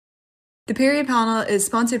The Period Panel is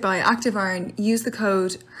sponsored by Active Iron. Use the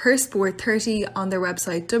code HERSPORT30 on their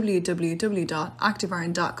website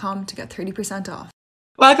www.activeiron.com to get 30% off.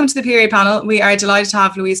 Welcome to the Period Panel. We are delighted to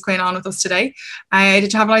have Louise Quinn on with us today.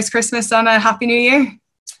 Did you have a nice Christmas and a Happy New Year?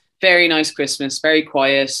 Very nice Christmas, very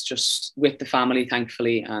quiet, just with the family,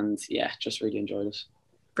 thankfully, and yeah, just really enjoyed it.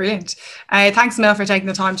 Brilliant. Thanks, Mel, for taking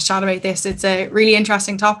the time to chat about this. It's a really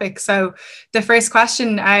interesting topic. So the first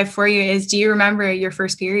question for you is, do you remember your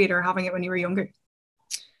first period or having it when you were younger?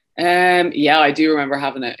 Yeah, I do remember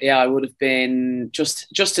having it. Yeah, I would have been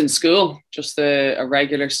just in school, just a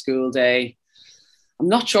regular school day. I'm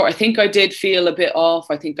not sure. I think I did feel a bit off.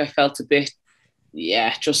 I think I felt a bit,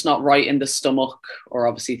 just not right in the stomach, or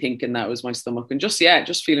obviously thinking that was my stomach, and just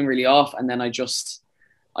feeling really off. And then I just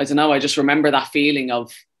remember that feeling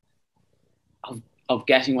of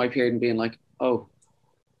getting my period and being like, oh,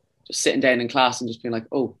 just sitting down in class and just being like,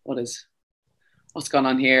 oh, what's going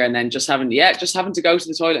on here? And then just having to go to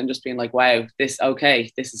the toilet and just being like, wow, this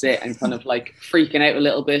is it. And kind of like freaking out a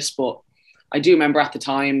little bit. But I do remember at the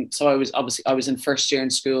time, so I was in first year in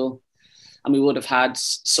school, and we would have had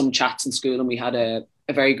some chats in school, and we had a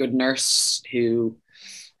very good nurse who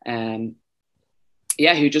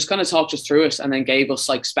just kind of talked us through it and then gave us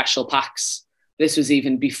like special packs. This was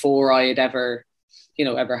even before I had ever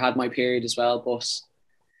had my period as well. But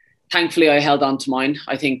thankfully I held on to mine.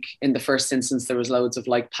 I think in the first instance, there was loads of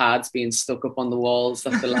like pads being stuck up on the walls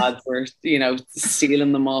that the lads were,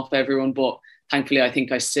 sealing them off everyone. But thankfully, I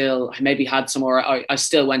think I maybe had some more. I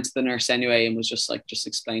still went to the nurse anyway and was just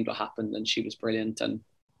explained what happened. And she was brilliant. And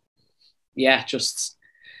yeah,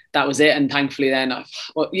 that was it. And thankfully then, I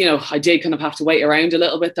did kind of have to wait around a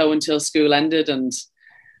little bit though until school ended. And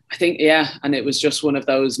I think, and it was just one of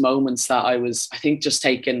those moments that I was, I think, just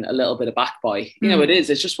taken a little bit aback by.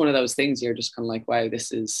 It's just one of those things you're just kind of like, wow,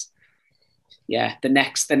 this is, the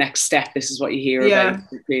next step. This is what you hear about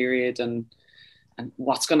the period and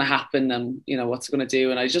what's going to happen and, what's going to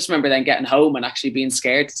do. And I just remember then getting home and actually being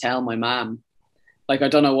scared to tell my mum. Like, I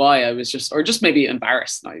don't know why, I was just maybe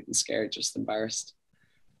embarrassed, not even scared, just embarrassed.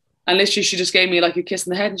 And literally she just gave me like a kiss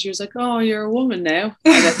in the head and she was like, oh, you're a woman now.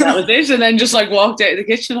 And that was it. And then just like walked out of the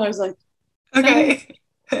kitchen. I was like, okay.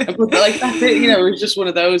 But like that's it, it was just one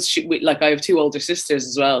of those, I have two older sisters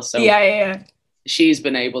as well. So she's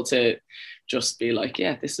been able to just be like,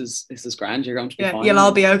 this is grand. You're going to be fine. You'll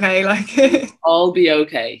all be okay. Like I'll be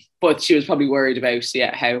okay. But she was probably worried about,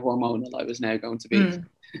 how hormonal I was now going to be.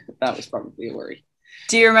 That was probably a worry.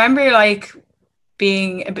 Do you remember like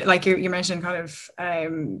being a bit like you mentioned kind of,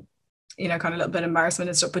 kind of a little bit of embarrassment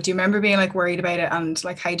and stuff, but do you remember being like worried about it and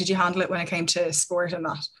like how did you handle it when it came to sport and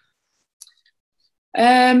that?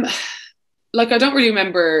 Like I don't really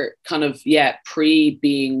remember kind of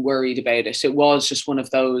being worried about it. It was just one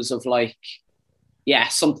of those of like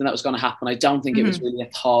something that was going to happen. I don't think it was really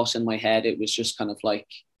a thought in my head. It was just kind of like,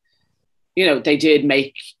 they did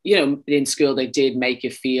make, in school they did make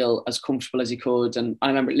you feel as comfortable as you could. And I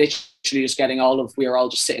remember literally just we were all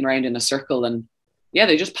just sitting around in a circle and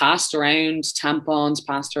they just passed around tampons,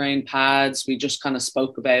 passed around pads. We just kind of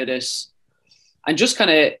spoke about it and just kind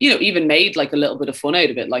of, even made like a little bit of fun out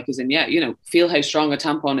of it. Like as in, feel how strong a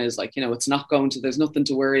tampon is. Like, it's not going to, there's nothing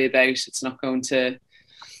to worry about. It's not going to,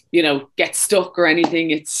 get stuck or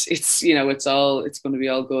anything. It's going to be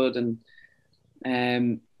all good. And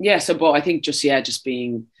but I think just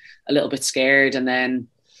being a little bit scared. And then,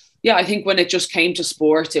 I think when it just came to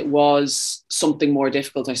sport, it was something more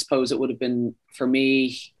difficult. I suppose it would have been for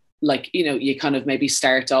me, like, you kind of maybe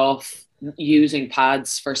start off using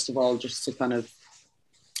pads, first of all, just to kind of,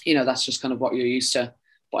 that's just kind of what you're used to.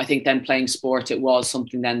 But I think then playing sport, it was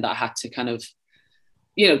something then that I had to kind of,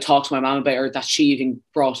 talk to my mum about, or that she even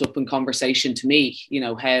brought up in conversation to me,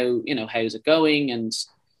 how's it going? And,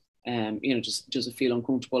 just does it feel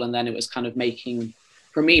uncomfortable? And then it was kind of making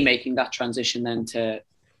that transition then to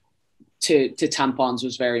tampons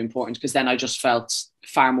was very important, because then I just felt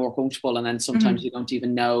far more comfortable. And then sometimes you don't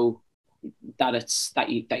even know that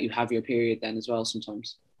you have your period then as well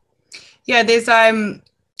sometimes. There's a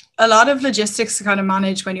lot of logistics to kind of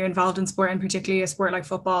manage when you're involved in sport, and particularly a sport like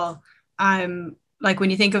football. Like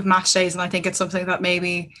when you think of match days, and I think it's something that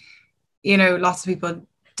maybe lots of people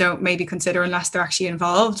don't maybe consider unless they're actually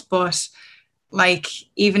involved. But like,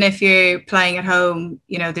 even if you're playing at home,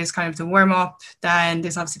 there's kind of the warm up, then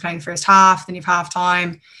there's obviously playing the first half, then you've half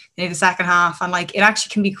time, then the second half. And like, it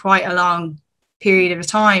actually can be quite a long period of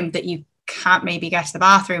time that you can't maybe get to the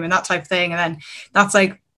bathroom and that type of thing. And then that's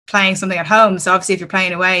like playing something at home. So obviously if you're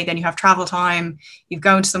playing away, then you have travel time, you've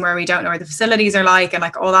gone to somewhere where you don't know where the facilities are like, and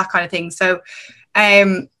like all that kind of thing. So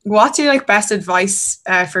What's your like best advice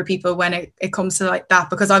for people when it comes to like that?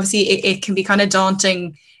 Because obviously it can be kind of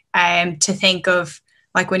daunting to think of,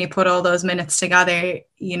 like when you put all those minutes together,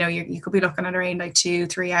 you know, you could be looking at around like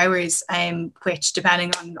 2-3 hours, which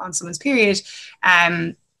depending on someone's period,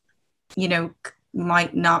 you know,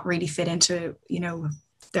 might not really fit into, you know,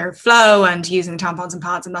 their flow and using tampons and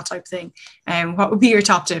pads and that type of thing. What would be your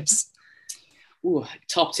top tips? Ooh,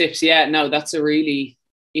 top tips. Yeah, no, that's a really,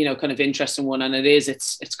 you know, kind of interesting one. And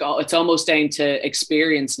it's almost down to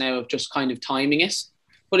experience now of just kind of timing it.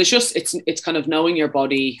 But it's kind of knowing your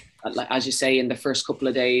body, like, as you say, in the first couple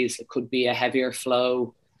of days, it could be a heavier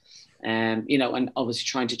flow, you know, and obviously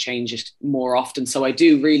trying to change it more often. So I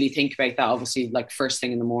do really think about that, obviously, like first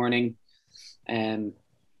thing in the morning,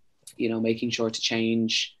 you know, making sure to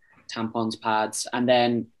change tampons, pads, and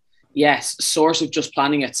then, yes, sort of just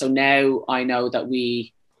planning it. So now I know that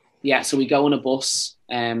so we go on a bus.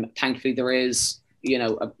 Thankfully there is, you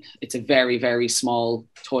know, it's a very, very small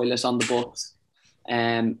toilet on the bus.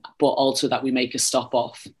 But also that we make a stop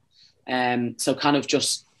off. So kind of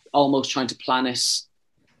just almost trying to plan it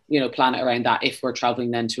around that if we're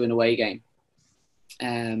traveling then to an away game.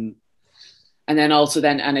 And then also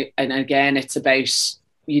then, and again, it's about,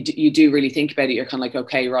 you do really think about it. You're kind of like,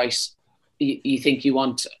 okay, right. You think you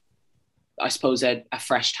want, I suppose, a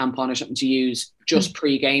fresh tampon or something to use just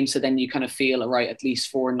pre-game. So then you kind of feel, all right, at least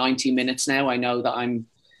for 90 minutes now, I know that I'm,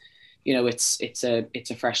 you know, it's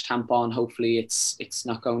a fresh tampon. Hopefully it's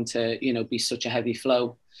not going to, you know, be such a heavy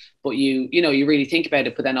flow, but you know, you really think about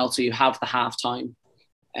it, but then also you have the half time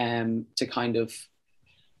to kind of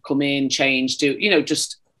come in, change,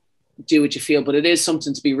 just do what you feel. But it is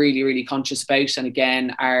something to be really, really conscious about. And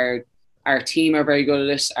again, our team are very good at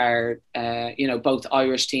this. Our, you know, both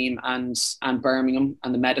Irish team and Birmingham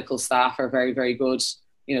and the medical staff are very, very good.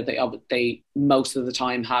 You know, they most of the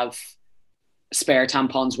time have spare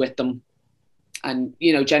tampons with them, and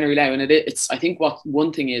you know, generally now, and it's I think what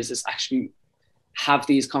one thing is actually have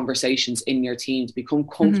these conversations in your team to become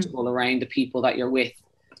comfortable around the people that you're with,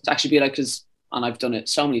 to actually be like, and I've done it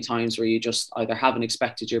so many times where you just either haven't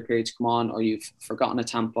expected your period to come on, or you've forgotten a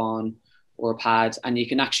tampon or a pad, and you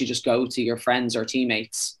can actually just go to your friends or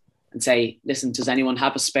teammates and say, listen, does anyone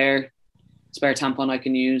have a spare tampon I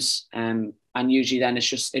can use? And usually then it's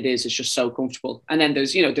just so comfortable. And then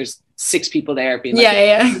there's 6 people there being like,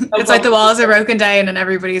 it's like the walls are broken down and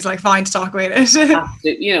everybody's like fine to talk about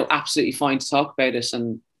it. Absolutely fine to talk about it,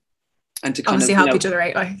 and to kind obviously of help each other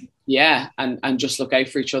out, like, and just look out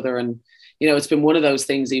for each other. And you know, it's been one of those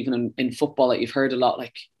things even in football that you've heard a lot,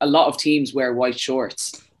 like a lot of teams wear white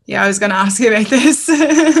shorts. Yeah, I was going to ask you about this.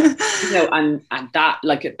 You know, and that,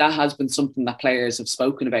 like, that has been something that players have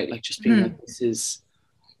spoken about, like just being like,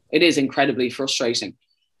 it is incredibly frustrating.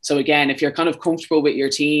 So again, if you're kind of comfortable with your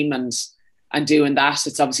team and doing that,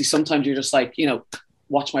 it's obviously sometimes you're just like, you know,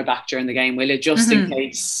 watch my back during the game, will it, just in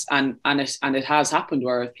case. And it has happened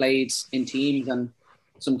where I've played in teams and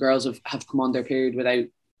some girls have come on their period without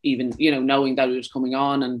even, you know, knowing that it was coming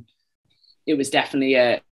on, and it was definitely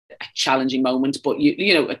a challenging moment. But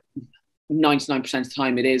you know, 99% of the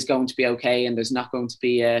time it is going to be okay, and there's not going to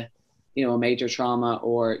be a major trauma,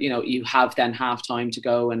 or you know, you have then half time to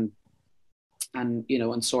go and you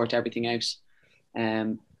know, and sort everything out.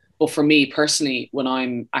 But for me personally, when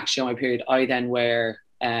I'm actually on my period, I then wear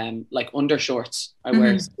like undershorts. I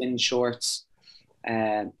wear thin shorts,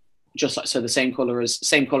 just like, so the same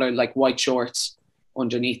color like white shorts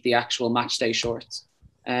underneath the actual match day shorts.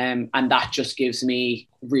 And that just gives me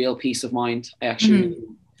real peace of mind. I actually,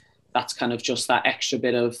 that's kind of just that extra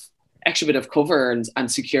bit of cover and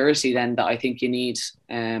security then that I think you need.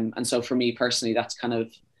 And so for me personally, that's kind of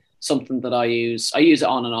something that I use it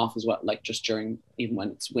on and off as well, like just during, even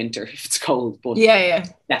when it's winter, if it's cold, but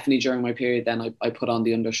definitely during my period, then I put on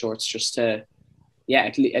the undershorts just to,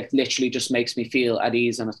 it literally just makes me feel at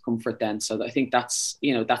ease and at comfort then. So I think that's,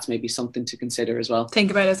 you know, that's maybe something to consider as well.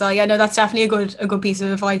 Think about it as well. Yeah, no, that's definitely a good piece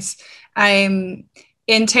of advice.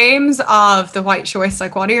 In terms of the white shorts,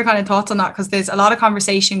 like, what are your kind of thoughts on that? Because there's a lot of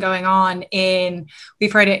conversation going on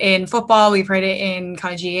we've heard it in football, we've heard it in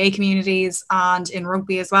kind of GAA communities and in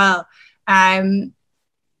rugby as well.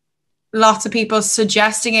 Lots of people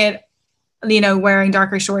suggesting it, you know, wearing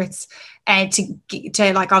darker shorts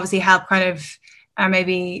to like obviously help kind of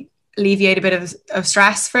maybe alleviate a bit of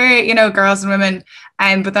stress for, you know, girls and women.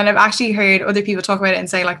 But then I've actually heard other people talk about it and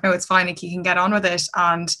say like, no, it's fine, like you can get on with it.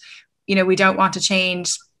 And you know, we don't want to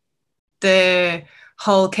change the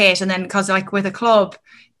whole kit. And then because like with a club,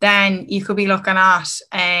 then you could be looking at,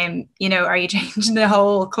 you know, are you changing the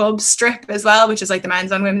whole club strip as well, which is like the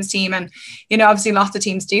men's and women's team? And, you know, obviously lots of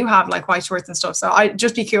teams do have like white shorts and stuff. So I'd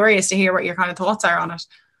just be curious to hear what your kind of thoughts are on it.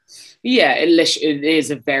 Yeah, it is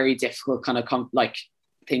a very difficult kind of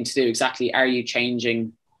thing to do. Exactly. Are you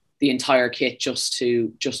changing the entire kit just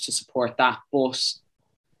to support that? But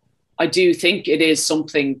I do think it is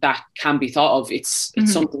something that can be thought of. It's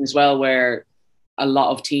something as well where a lot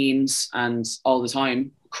of teams and all the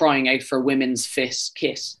time crying out for women's fit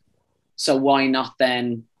kit. So why not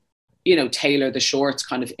then, you know, tailor the shorts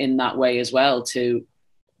kind of in that way as well to,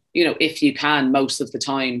 you know, if you can most of the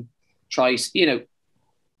time try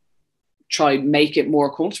make it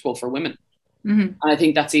more comfortable for women. And I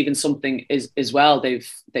think that's even something as well.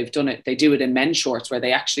 They've done it. They do it in men's shorts where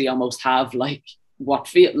they actually almost have like what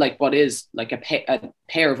is like a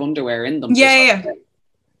pair of underwear in them. Yeah.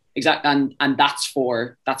 Exactly. And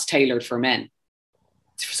that's tailored for men.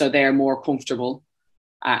 So they're more comfortable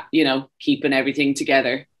at, you know, keeping everything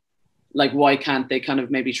together. Like, why can't they kind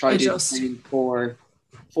of maybe try to do the same for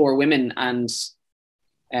women and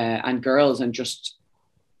girls, and just,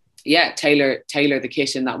 tailor the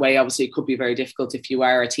kit in that way? Obviously it could be very difficult if you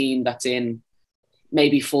are a team that's in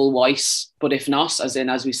maybe full white, but if not,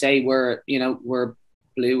 as we say, we're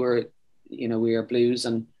blue, or, you know, we are blues,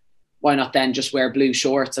 and why not then just wear blue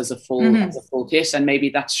shorts as a full kit? And maybe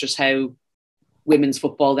that's just how women's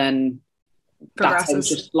football then progresses. That's how it's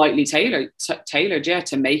just slightly tailored,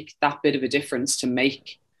 to make that bit of a difference, to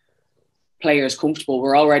make players comfortable.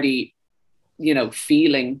 We're already, you know,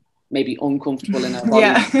 feeling maybe uncomfortable in our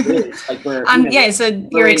body. Like so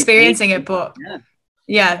you're experiencing it, but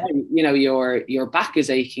you know, your back is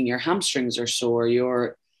aching, your hamstrings are sore,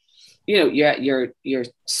 your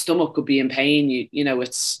stomach could be in pain. You know,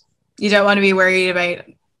 you don't want to be worried about,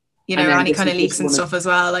 you know, any kind of leaks and stuff as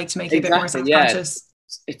well, like to make you a bit more self-conscious.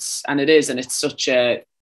 It's such a,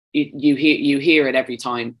 you hear it every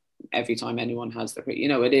time anyone has the, you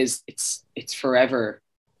know, it's forever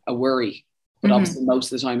a worry, but obviously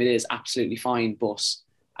most of the time it is absolutely fine,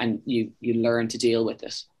 and you learn to deal with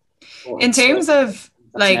it. But in terms of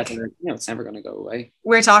like, it's never going to go away.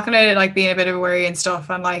 We're talking about it like being a bit of a worry and stuff,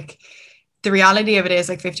 and like the reality of it is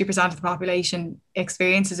like 50% of the population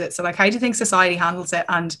experiences it. So like, how do you think society handles it?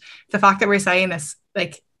 And the fact that we're saying this,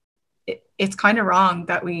 like, it's kind of wrong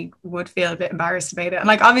that we would feel a bit embarrassed about it. And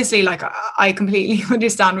like, obviously, like, I completely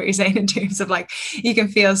understand what you're saying in terms of like, you can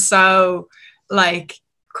feel so like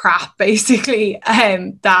crap basically,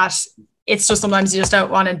 that it's just sometimes you just don't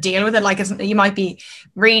want to deal with it. Like, you might be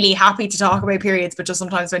really happy to talk about periods, but just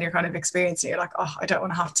sometimes when you're kind of experiencing it, you're like, oh, I don't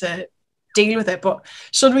want to have to deal with it. But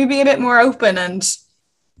should we be a bit more open? And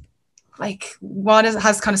like,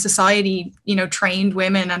 has kind of society, you know, trained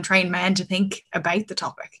women and trained men to think about the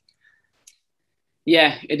topic?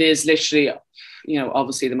 Yeah, it is literally, you know,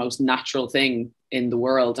 obviously the most natural thing in the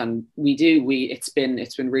world, and it's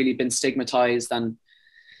been really stigmatized. And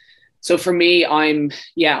so for me, I'm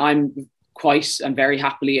very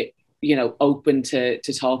happily, you know, open to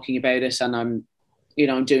talking about it, and I'm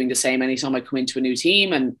doing the same anytime I come into a new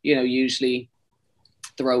team. And, you know, usually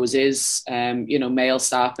there always is, you know, male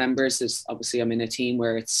staff members. There's obviously, I'm in a team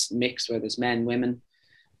where it's mixed, where there's men, women,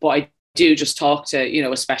 but I do just talk to, you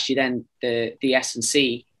know, especially then the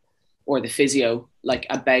S&C or the physio, like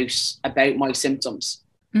about my symptoms.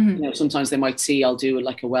 You know, sometimes they might see, I'll do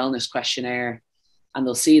like a wellness questionnaire, and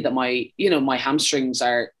they'll see that my hamstrings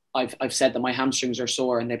are, I've said that my hamstrings are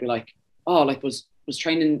sore, and they'd be like, oh, like was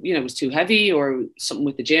training, you know, was too heavy or something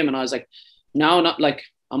with the gym. And I was like, no, not like,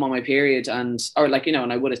 I'm on my period, or like, you know,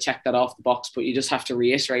 and I would have checked that off the box, but you just have to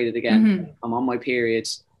reiterate it again. I'm on my period.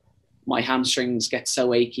 My hamstrings get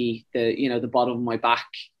so achy, the bottom of my back,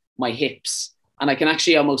 my hips. And I can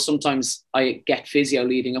actually almost, sometimes I get physio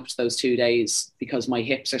leading up to those 2 days because my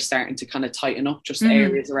hips are starting to kind of tighten up, just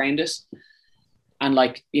areas around it. And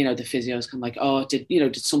like, you know, the physio's kind of like, oh,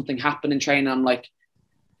 did something happen in training? I'm like,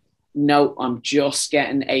 no, I'm just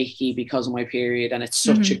getting achy because of my period. And it's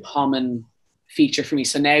such a common feature for me.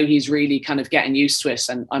 So now he's really kind of getting used to it.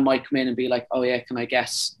 And I might come in and be like, oh yeah, can I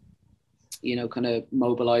guess, you know, kind of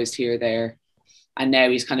mobilized here, there. And now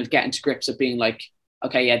he's kind of getting to grips of being like,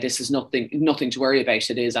 okay, yeah, this is nothing to worry about.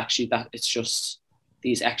 It is actually that it's just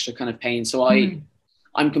these extra kind of pains. So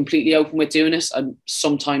I'm completely open with doing this. I'm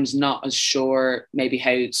sometimes not as sure maybe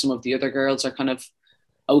how some of the other girls are kind of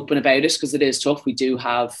open about it, because it is tough. We do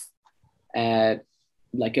have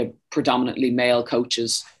like a predominantly male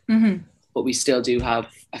coaches, but we still do have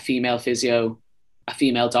a female physio, a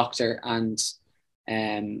female doctor, and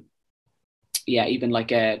even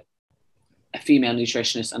like a a female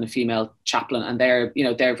nutritionist and a female chaplain, and they're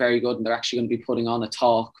very good, and they're actually going to be putting on a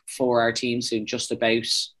talk for our team soon, just about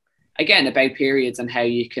periods and how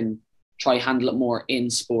you can try handle it more in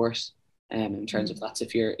sport, in terms of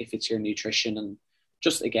if it's your nutrition, and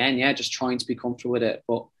just just trying to be comfortable with it.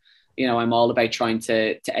 But I'm all about trying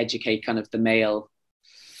to educate kind of the male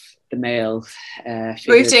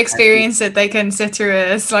we've to experience it. They can sit through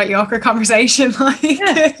a slightly awkward conversation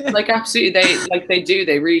absolutely,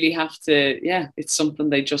 they really have to. It's something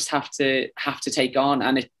they just have to take on,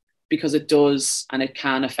 and because it does, and it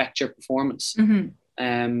can affect your performance.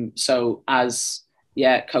 So as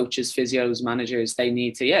coaches, physios, managers, they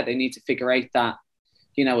need to figure out that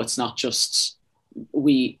it's not just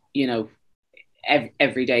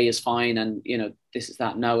every day is fine, and this is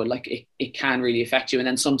that. No, it can really affect you, and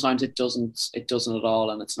then sometimes it doesn't at all,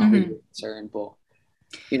 and it's not really a concern. But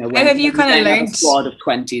how have you kind of learned a squad of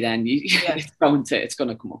 20, then it's going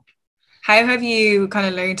to come up. How have you kind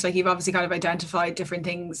of learned, you've obviously kind of identified different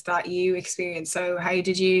things that you experience, so how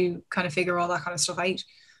did you kind of figure all that kind of stuff out?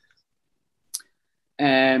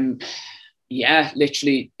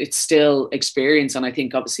 Literally it's still experience, and I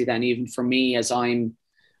think obviously then even for me as I'm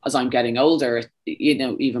getting older,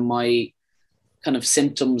 even my kind of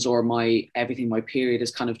symptoms or my period has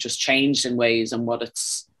kind of just changed in ways, and what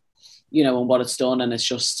it's done. And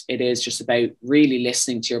it is just about really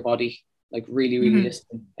listening to your body, really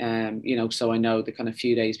listening. So I know the kind of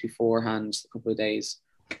few days beforehand, a couple of days.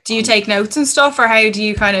 Do you take notes and stuff, or how do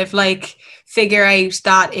you kind of figure out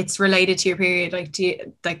that it's related to your period? Do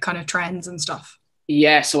you kind of trends and stuff?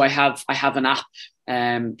 Yeah, so I have an app,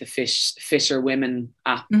 the Fisher Women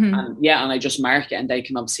app, and I just mark it, and they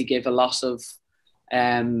can obviously give a lot of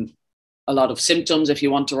symptoms if you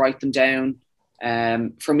want to write them down.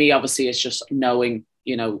 For me, obviously, it's just knowing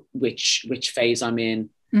which phase I'm in,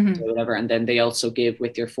 or whatever, and then they also give,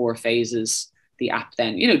 with your 4 phases, the app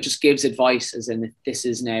then just gives advice, as in this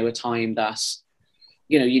is now a time that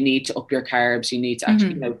you need to up your carbs, you need to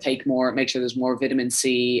actually take more, make sure there's more vitamin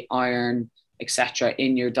C, iron, etc.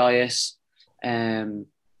 in your diet. And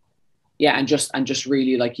just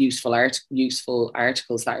really useful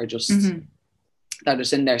articles that are just that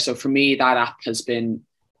are in there. So for me, that app has been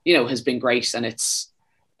great, and it's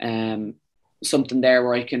something there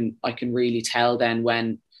where I can really tell then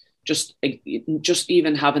when just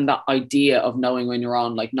even having that idea of knowing when you're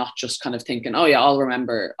on, not just kind of thinking, oh yeah, I'll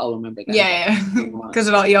remember that. Because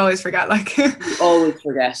you always forget, you always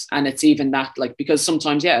forget. And it's even that, because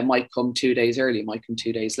sometimes it might come 2 days early, it might come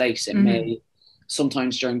 2 days late, it may,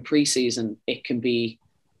 sometimes during pre-season it can be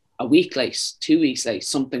a week late, 2 weeks late,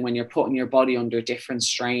 something when you're putting your body under a different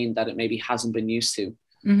strain that it maybe hasn't been used to.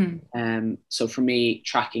 So for me,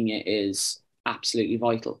 tracking it is absolutely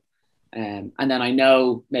vital. And then I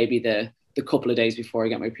know maybe the couple of days before I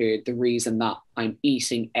get my period, the reason that I'm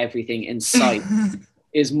eating everything in sight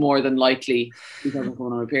is more than likely because I'm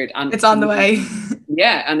going on a period, and it's on the way.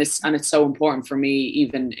 And it's so important for me,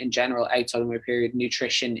 even in general outside of my period.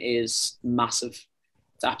 Nutrition is massive.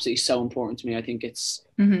 It's absolutely so important to me. I think it's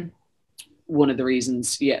one of the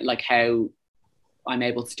reasons how I'm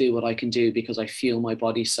able to do what I can do, because I feel my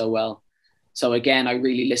body so well. So again, I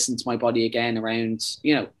really listen to my body again around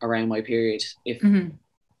my period.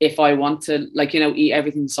 If I want to eat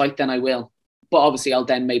everything in sight, then I will. But obviously I'll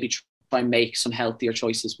then maybe try and make some healthier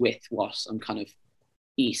choices with what I'm kind of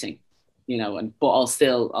eating,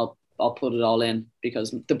 but I'll put it all in,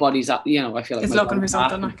 because the body's I feel like it's looking for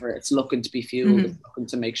something. It's looking to be fueled. It's looking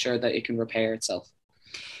to make sure that it can repair itself.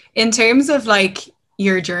 In terms of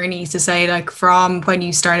your journey, to say from when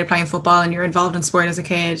you started playing football and you're involved in sport as a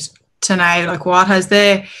kid to now, what has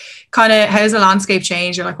how's the landscape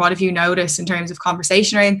changed, or what have you noticed in terms of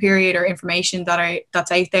conversation around period or information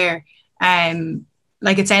that's out there?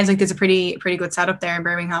 It sounds like there's a pretty good setup there in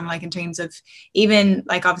Birmingham, in terms of even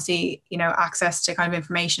obviously access to kind of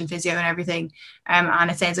information, physio and everything, and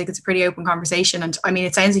it sounds like it's a pretty open conversation. And I mean,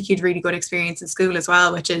 it sounds like you had really good experience in school as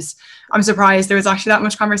well, which is, I'm surprised there was actually that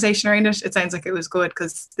much conversation around it. It sounds like it was good,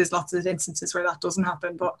 because there's lots of instances where that doesn't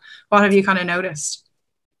happen. But what have you kind of noticed?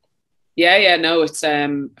 No, it's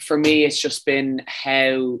for me, it's just been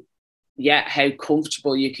how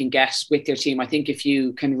comfortable you can get with your team. I think if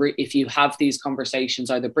you have these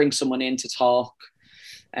conversations, either bring someone in to talk,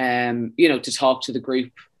 to talk to the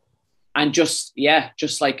group, and just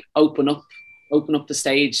open up the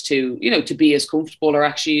stage to be as comfortable, or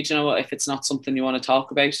actually, if it's not something you want to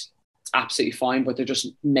talk about, it's absolutely fine. But there just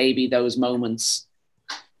maybe those moments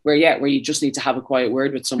where you just need to have a quiet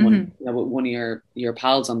word with someone, with one of your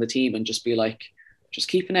pals on the team, and just be like, just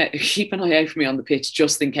keep an eye out for me on the pitch,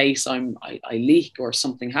 just in case I leak or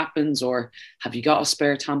something happens, or have you got a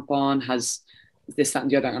spare tampon? Has this, that,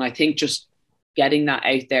 and the other? And I think just getting that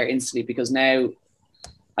out there instantly, because now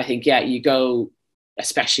I think, you go,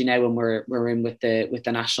 especially now when we're in with the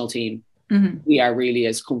national team, we are really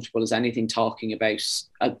as comfortable as anything talking about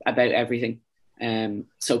everything.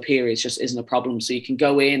 So periods just isn't a problem. So you can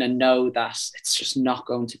go in and know that it's just not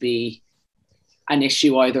going to be an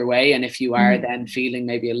issue either way. And if you are then feeling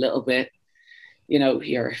maybe a little bit,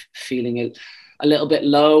 you're feeling a little bit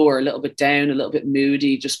low or a little bit down, a little bit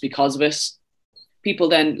moody just because of it, people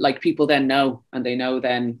then know, and they know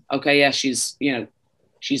then, okay, yeah, she's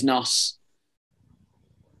not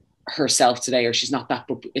herself today, or she's not that,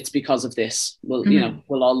 but it's because of this.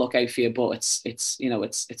 We'll all look out for you, but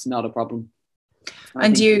it's not a problem.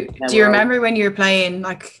 And do you remember when you were playing,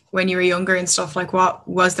 like when you were younger and stuff, like what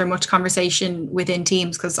was there much conversation within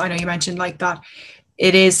teams? Because I know you mentioned like that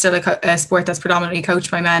it is still a sport that's predominantly coached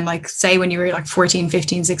by men. Like say when you were like 14,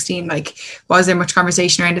 15, 16, like was there much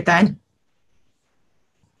conversation around it then?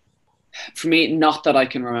 For me, not that I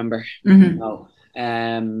can remember. No.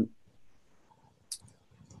 And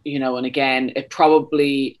again, it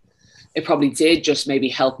probably did just maybe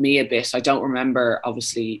help me a bit. I don't remember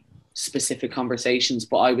obviously specific conversations,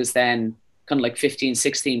 but I was then kind of like 15,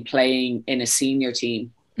 16 playing in a senior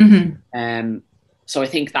team. So I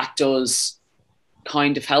think that does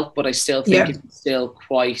kind of help, but I still think it's still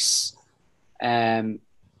quite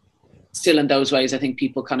still in those ways. I think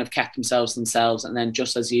people kind of kept themselves, and then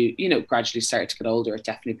just as you gradually started to get older, it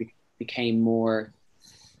definitely became more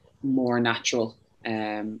natural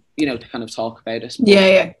to kind of talk about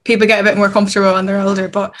it. People get a bit more comfortable when they're older,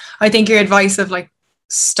 but I think your advice of like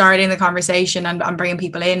starting the conversation and bringing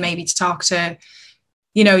people in maybe to talk to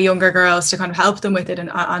younger girls to kind of help them with it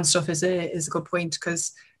and stuff is a good point,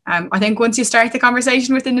 because I think once you start the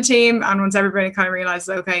conversation within the team and once everybody kind of realizes,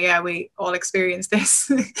 okay, we all experience this,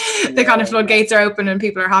 the kind of floodgates are open and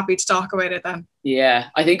people are happy to talk about it then.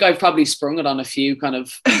 I think I've probably sprung it on a few kind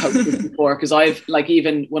of coaches before, because I've like,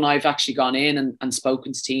 even when I've actually gone in and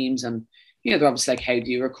spoken to teams, and they're obviously like, how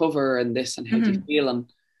do you recover and this, and how do you feel?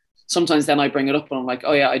 And sometimes then I bring it up and I'm like,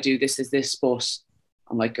 oh yeah, I do this, but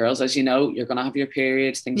I'm like, girls, as you know, you're going to have your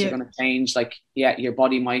periods, things are going to change. Like, your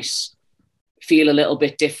body might feel a little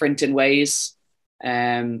bit different in ways.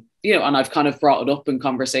 And I've kind of brought it up in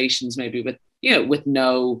conversations, maybe with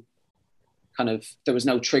no kind of, there was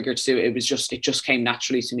no trigger to it. It just came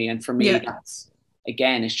naturally to me. And for me, that's,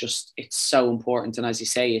 again, it's so important. And as you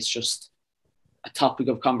say, it's just a topic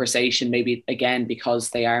of conversation, maybe again, because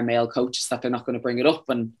they are male coaches, that they're not going to bring it up.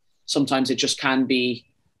 And sometimes it just can be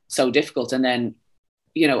so difficult. And then,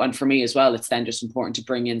 and for me as well, it's then just important to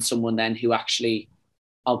bring in someone then who actually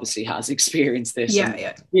obviously has experienced this.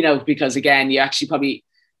 Because again, you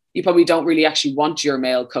probably don't really actually want your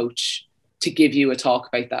male coach to give you a talk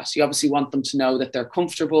about that. You obviously want them to know that they're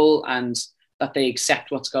comfortable and that they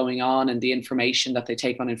accept what's going on and the information, that they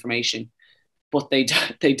take on information, but they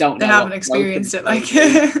haven't experienced it, like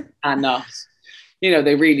and not,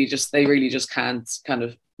 they really just can't kind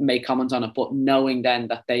of make comment on it, but knowing then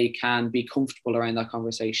that they can be comfortable around that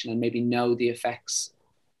conversation and maybe know the effects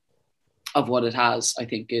of what it has, I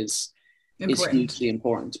think is hugely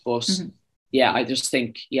important. But I just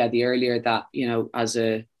think the earlier that as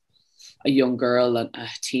a young girl and a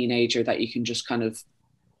teenager, that you can just kind of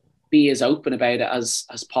be as open about it as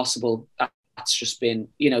possible, that's just been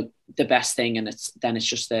the best thing. And it's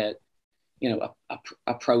just a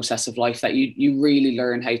process of life that you really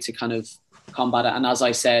learn how to kind of combat it. And as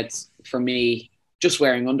I said, for me, just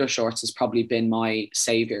wearing undershorts has probably been my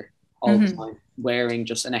savior all the time. Wearing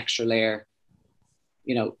just an extra layer,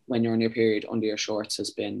 when you're on your period, under your shorts has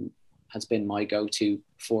been my go-to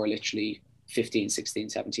for literally 15, 16,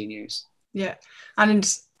 17 years.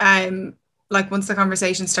 And like once the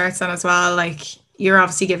conversation starts then as well, like you're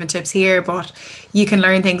obviously giving tips here, but you can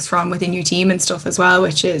learn things from within your team and stuff as well,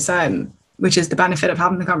 which is the benefit of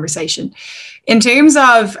having the conversation. In terms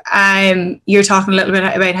of you're talking a little bit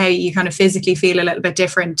about how you kind of physically feel a little bit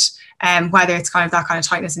different, whether it's kind of that kind of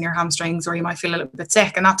tightness in your hamstrings or you might feel a little bit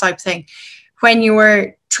sick and that type of thing. When you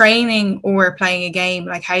were training or playing a game,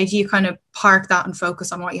 like how do you kind of park that and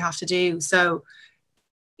focus on what you have to do? So,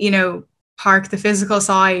 park the physical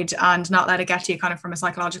side and not let it get to you kind of from a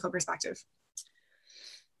psychological perspective.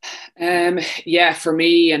 For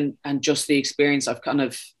me and just the experience I've kind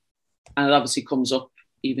of, and it obviously comes up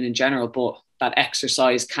even in general, but that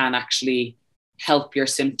exercise can actually help your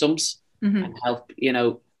symptoms and help,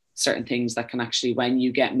 certain things that can actually, when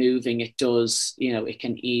you get moving, it does, it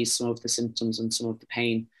can ease some of the symptoms and some of the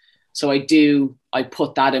pain. So I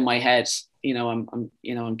put that in my head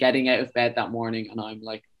I'm getting out of bed that morning and I'm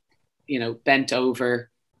like, bent over,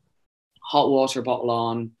 hot water bottle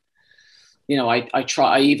on.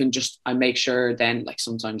 I make sure then, like,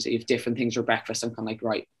 sometimes if different things for breakfast, I'm kind of like,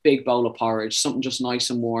 right, big bowl of porridge, something just nice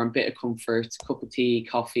and warm, bit of comfort, cup of tea,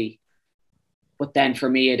 coffee. But then for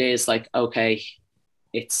me, it is like, okay,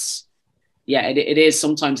 it is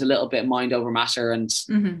sometimes a little bit mind over matter. And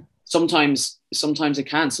sometimes it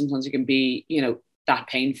can be, that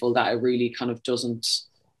painful that it really kind of doesn't,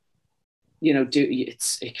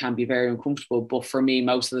 it can be very uncomfortable. But for me,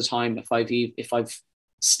 most of the time, if I've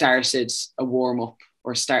started a warm up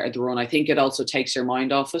or started the run, I think it also takes your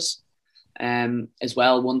mind off it as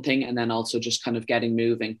well, one thing. And then also just kind of getting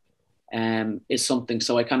moving is something.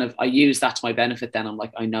 So I use that to my benefit. Then I'm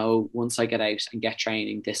like, I know once I get out and get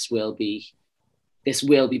training, this will be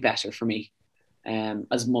better for me.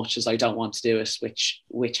 As much as I don't want to do it,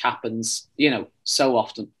 which happens, so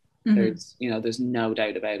often. There's no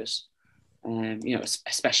doubt about it.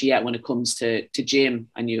 Especially when it comes to gym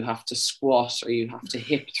and you have to squat or you have to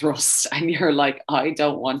hip thrust and you're like, I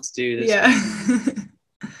don't want to do this. Yeah.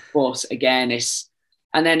 But again, it's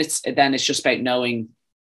just about knowing.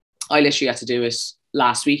 I literally had to do it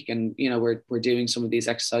last week, and we're doing some of these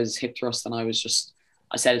exercises, hip thrust, and I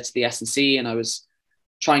said it to the S&C, and I was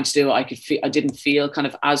trying to do it. I didn't feel kind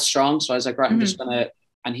of as strong, so I was like, right, I'm just gonna.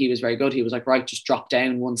 And he was very good. He was like, right, just drop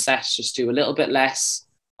down one set, just do a little bit less.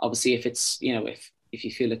 Obviously, if it's, if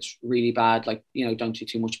you feel it's really bad, like, don't do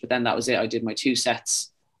too much. But then that was it. I did my 2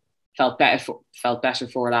 sets, felt better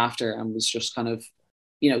for it after, and was just kind of,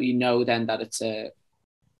 then that it's a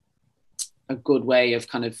good way of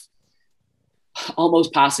kind of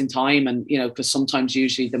almost passing time. And, because sometimes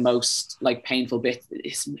usually the most like painful bit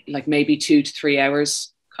is like maybe 2 to 3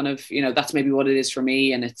 hours kind of, that's maybe what it is for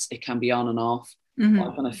me. And it can be on and off. I'm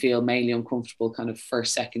going to feel mainly uncomfortable kind of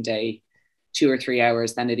first, second day, 2 or 3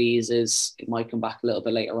 hours, then it eases. It might come back a little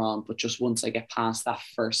bit later on, but just once I get past that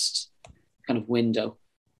first kind of window,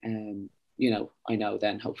 I know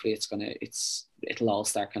then hopefully it'll all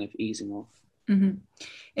start kind of easing off.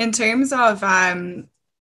 In terms of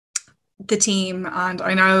the team, and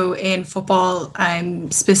I know in football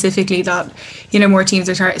specifically that more teams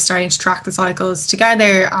are starting to track the cycles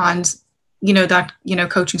together, and that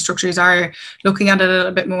coaching structures are looking at it a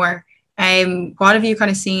little bit more. What have you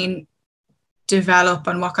kind of seen develop,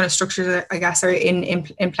 and what kind of structures I guess are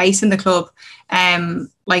in place in the club?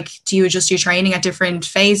 Like, do you adjust your training at different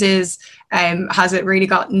phases? Has it really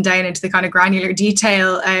gotten down into the kind of granular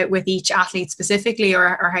detail with each athlete specifically,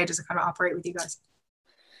 or how does it kind of operate with you guys?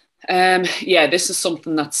 This is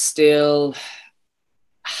something that still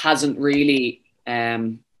hasn't really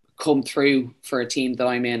come through for a team that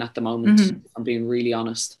I'm in at the moment. I'm being really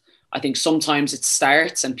honest. I think sometimes it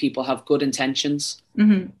starts and people have good intentions,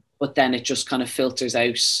 but then it just kind of filters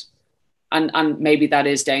out. And maybe that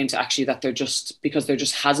is down to actually that because there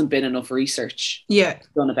just hasn't been enough research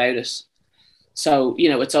done about it. So,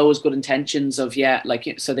 it's always good intentions of,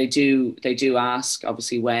 so they do ask,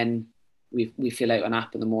 obviously, when we fill out an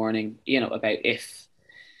app in the morning, about if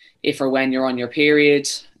or when you're on your period,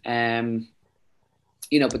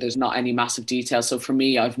 but there's not any massive detail. So for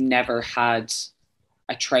me, I've never had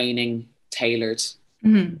a training tailored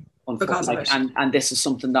because of it. And this is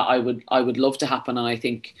something that I would love to happen. And I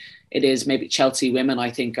think it is. Maybe Chelsea women,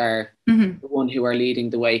 I think, are the one who are leading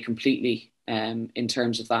the way completely in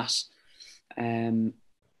terms of that. I'm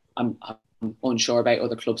unsure about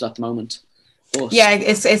other clubs at the moment. But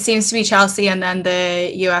it seems to be Chelsea, and then the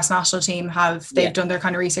US national team they've done their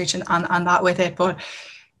kind of research on that with it. But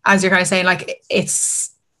as you're kind of saying, like,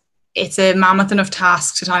 it's a mammoth enough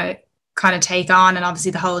task to kind of take on, and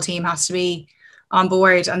obviously the whole team has to be on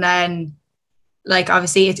board. And then, like,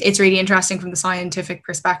 obviously it's really interesting from the scientific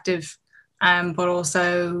perspective, but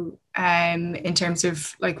also in terms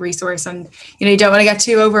of like resource, and you don't want to get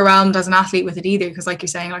too overwhelmed as an athlete with it either, because like you're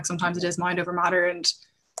saying, like, sometimes it is mind over matter, and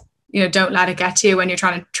don't let it get to you when you're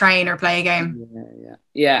trying to train or play a game.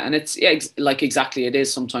 And it's exactly, it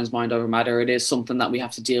is sometimes mind over matter. It is something that we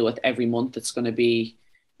have to deal with every month. It's going to be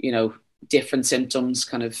different symptoms,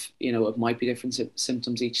 kind of it might be different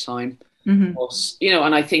symptoms each time. But,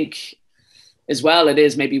 and I think as well, it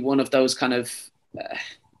is maybe one of those kind of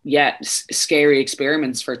scary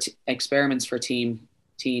experiments for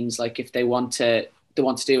teams, like if they want to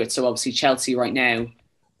do it. So obviously Chelsea right now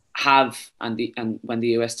and when the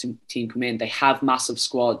US team come in, they have massive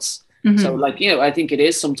squads. So like, I think it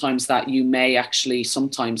is sometimes that you may actually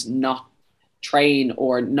sometimes not train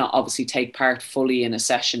or not obviously take part fully in a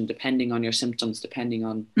session, depending on your symptoms, depending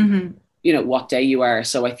on what day you are.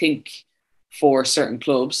 So I think for certain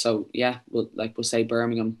clubs, so we'll say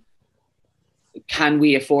Birmingham, can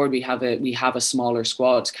we afford, we have a smaller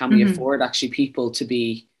squad, can we afford actually people to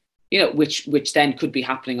be, which then could be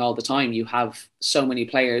happening all the time. You have so many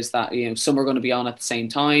players that, some are going to be on at the same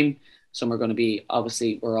time, some are going to be,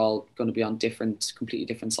 obviously we're all going to be on completely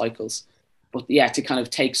different cycles. But yeah, to kind of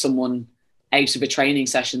take someone out of a training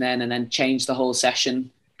session then and then change the whole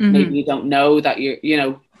session. Maybe you don't know that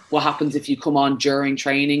what happens if you come on during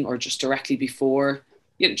training or just directly before,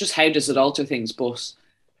 just how does it alter things? But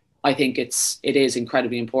I think it is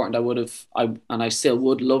incredibly important. I still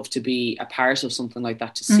would love to be a part of something like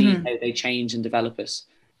that, to see how they change and develop it.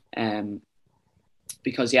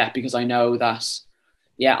 Because I know that,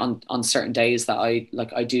 on certain days that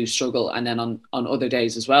I do struggle, and then on other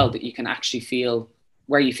days as well, that you can actually feel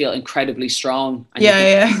where you feel incredibly strong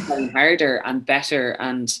and playing harder and better.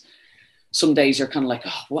 And some days you're kind of like,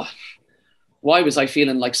 oh, what? Why was I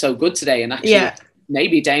feeling like so good today? And actually,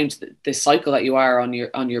 maybe down to the cycle that you are on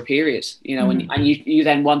your period, and you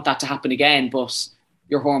then want that to happen again, but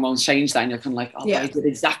your hormones change that, and you're kind of like, oh, I did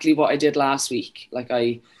exactly what I did last week. Like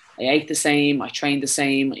I ate the same, I trained the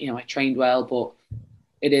same, I trained well, but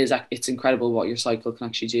it's incredible what your cycle can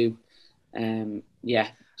actually do.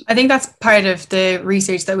 I think that's part of the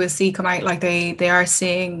research that we'll see come out. Like they are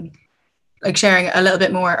seeing, like, sharing a little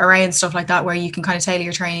bit more around stuff like that, where you can kind of tailor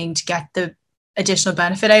your training to get the additional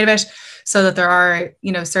benefit out of it, so that there are,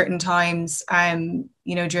 certain times, during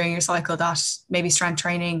your cycle that maybe strength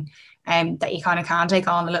training, that you kind of can take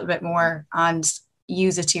on a little bit more and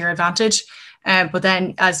use it to your advantage. But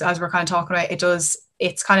then as we're kind of talking about,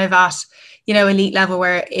 it's kind of at, elite level,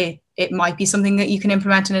 where it might be something that you can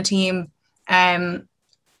implement in a team.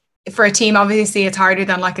 For a team, obviously it's harder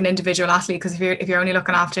than like an individual athlete, because if you're only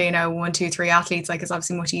looking after 1, 2, 3 athletes, like, it's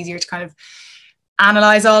obviously much easier to kind of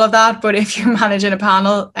analyze all of that. But if you're managing a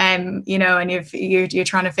panel, and you're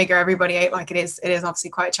trying to figure everybody out, like, it is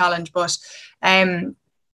obviously quite a challenge. But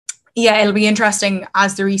it'll be interesting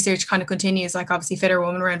as the research kind of continues. Like, obviously Fitter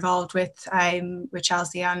Women were involved with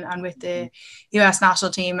Chelsea and with the US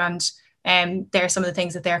national team, and there are some of the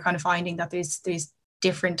things that they're kind of finding, that there's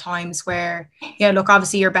different times where,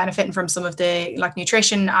 obviously you're benefiting from some of the, like,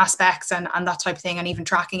 nutrition aspects and that type of thing, and even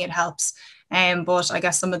tracking it helps. But I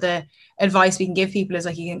guess some of the advice we can give people is,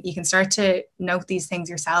 like, you can start to note these things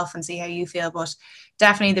yourself and see how you feel. But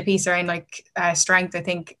definitely the piece around, like, strength, I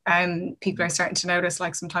think people are starting to notice,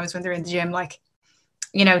 like, sometimes when they're in the gym, like,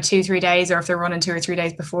 2-3 days, or if they're running 2 or 3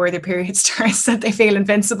 days before their period starts, that they feel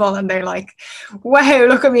invincible, and they're like, wow,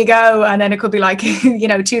 look at me go. And then it could be like 2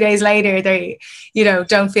 days later they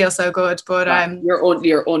don't feel so good. But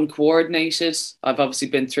you're uncoordinated. I've obviously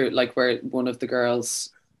been through it, like, where one of the girls,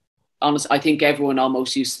 honestly, I think everyone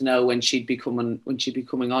almost used to know when she'd be coming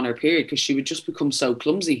on her period, because she would just become so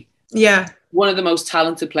clumsy. One of the most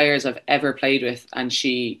talented players I've ever played with, and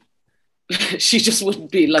she just wouldn't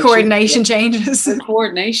be like, coordination changes. Her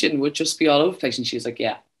coordination would just be all over the place, and she's like,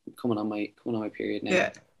 I'm coming on my period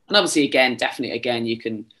now. And obviously, again, you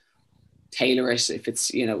can tailor it if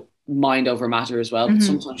it's mind over matter as well. But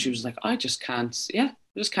sometimes she was like, I just can't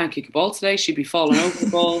kick a ball today. She'd be falling over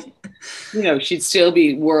the ball. She'd still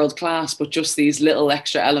be world class, but just these little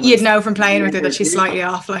extra elements. You'd know from playing with her that she's slightly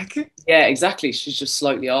off, like. Yeah, exactly. She's just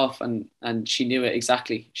slightly off, and she knew it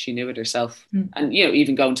exactly. She knew it herself. And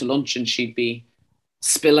even going to lunch, and she'd be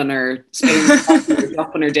spilling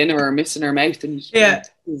dropping her dinner or missing her mouth. And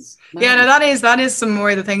that is some more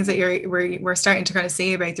of the things that we're starting to kind of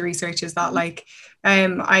see about the research, is that, like, I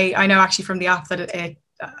know actually from the app that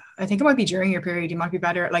I think it might be during your period, you might be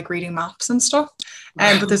better at, like, reading maps and stuff.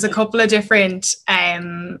 But there's a couple of different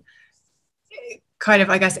kind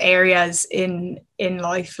of, I guess, areas in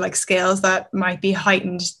life, like skills that might be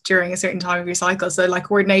heightened during a certain time of your cycle. So, like,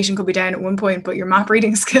 coordination could be down at one point, but your map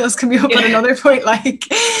reading skills can be up at another point, like,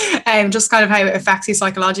 just kind of how it affects you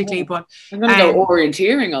psychologically. But I'm going to go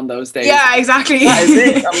orienteering on those days. Yeah, exactly. That is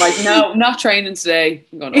it. I'm like, no, not training today.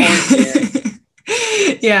 I'm going orienteering.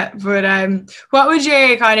 Yeah, but what would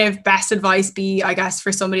your kind of best advice be, I guess,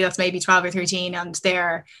 for somebody that's maybe 12 or 13 and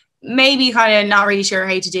they're maybe kind of not really sure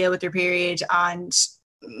how to deal with their period, and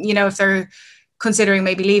if they're considering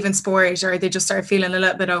maybe leaving sport, or they just start feeling a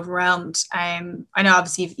little bit overwhelmed? I know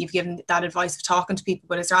obviously you've given that advice of talking to people,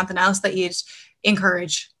 but is there anything else that you'd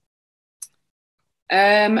encourage?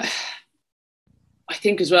 I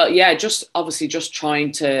think as well, just obviously just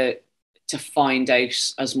trying to find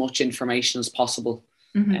out as much information as possible.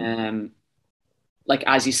 Like,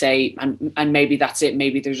 as you say, and maybe that's it.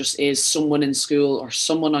 Maybe there just is someone in school or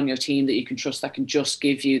someone on your team that you can trust, that can just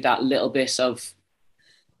give you that little bit of,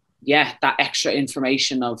 that extra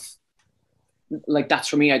information of, like, that's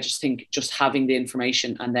for me. I just think just having the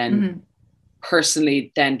information, and then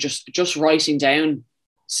personally, then just writing down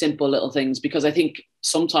simple little things, because I think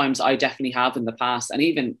sometimes I definitely have in the past, and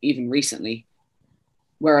even recently,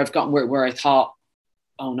 where I've gotten where I thought,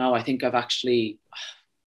 oh no, I think I've actually,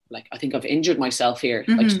 like, I think I've injured myself here.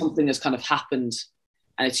 Like something has kind of happened,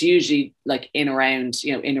 and it's usually like in around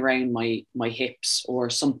my hips, or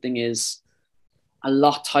something is a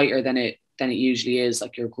lot tighter than it usually is,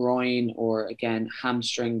 like your groin, or again,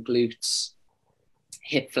 hamstring, glutes,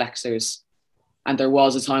 hip flexors. And there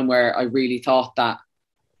was a time where I really thought that,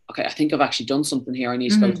 okay, I think I've actually done something here. I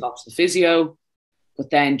need to go talk to the physio. But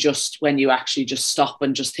then just when you actually just stop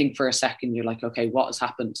and just think for a second, you're like, okay, what has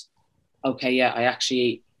happened? Okay, yeah, I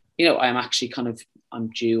actually, I'm actually I'm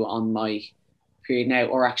due on my period now,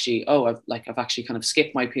 or actually, I've actually kind of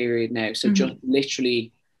skipped my period now. So just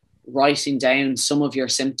literally writing down some of your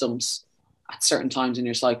symptoms at certain times in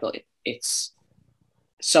your cycle, it's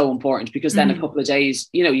so important, because then a couple of days,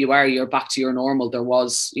 you're back to your normal. There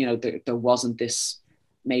was, there wasn't this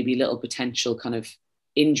maybe little potential kind of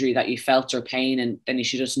injury that you felt, or pain, and then you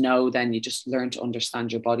should just know, then you just learn to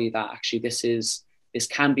understand your body, that actually this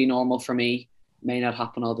can be normal for me, may not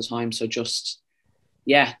happen all the time. So just,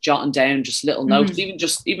 yeah, jotting down just little notes, even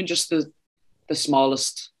just the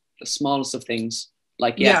smallest of things,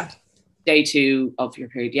 like, day 2 of your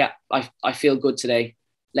period, I feel good today.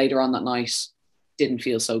 Later on that night, didn't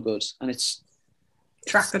feel so good. And it's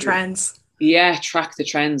track the trends. Yeah, track the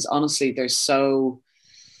trends. Honestly, there's so,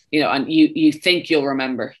 and you think you'll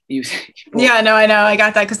remember. Yeah, no, I know, I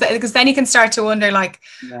got that, because then you can start to wonder, like,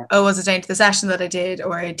 oh, was it down to the session that I did,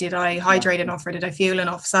 or did I hydrate enough, or did I feel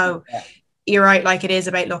enough? So you're right, like, it is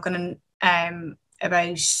about looking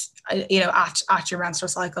about at your menstrual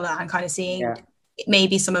cycle, and kind of seeing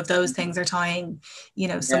maybe some of those things are tying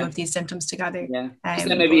some of these symptoms together.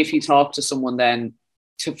 Then maybe if you talk to someone, then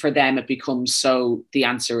for them it becomes so, the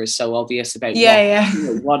answer is so obvious about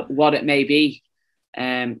what it may be.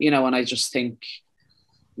 And I just think,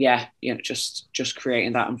 just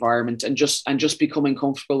creating that environment, and just becoming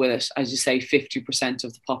comfortable with it. As you say, 50%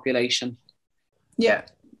 of the population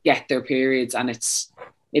get their periods, and it's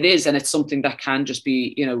something that can just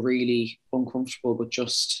be, really uncomfortable, but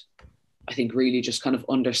just, I think, really just kind of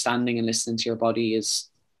understanding and listening to your body is,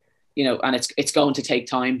 and it's going to take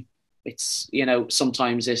time. It's,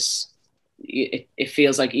 sometimes it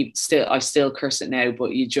feels like I still curse it now,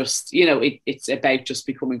 but you just, it's about just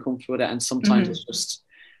becoming comfortable with it. And sometimes it's just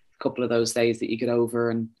a couple of those days that you get over,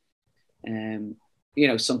 and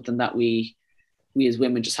something that we as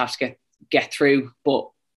women just have to get through. But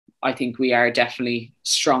I think we are definitely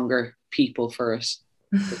stronger people for it.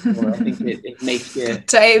 I think it makes you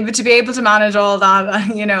to be able to manage all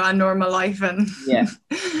that, a normal life, and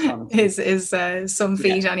is some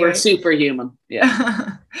feat anyway. We're superhuman.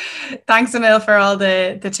 Thanks, Emil, for all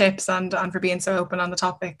the tips and for being so open on the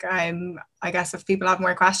topic. I guess if people have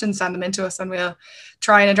more questions, send them into us and we'll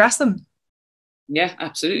try and address them. Yeah,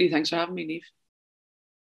 absolutely. Thanks for having me, Niamh.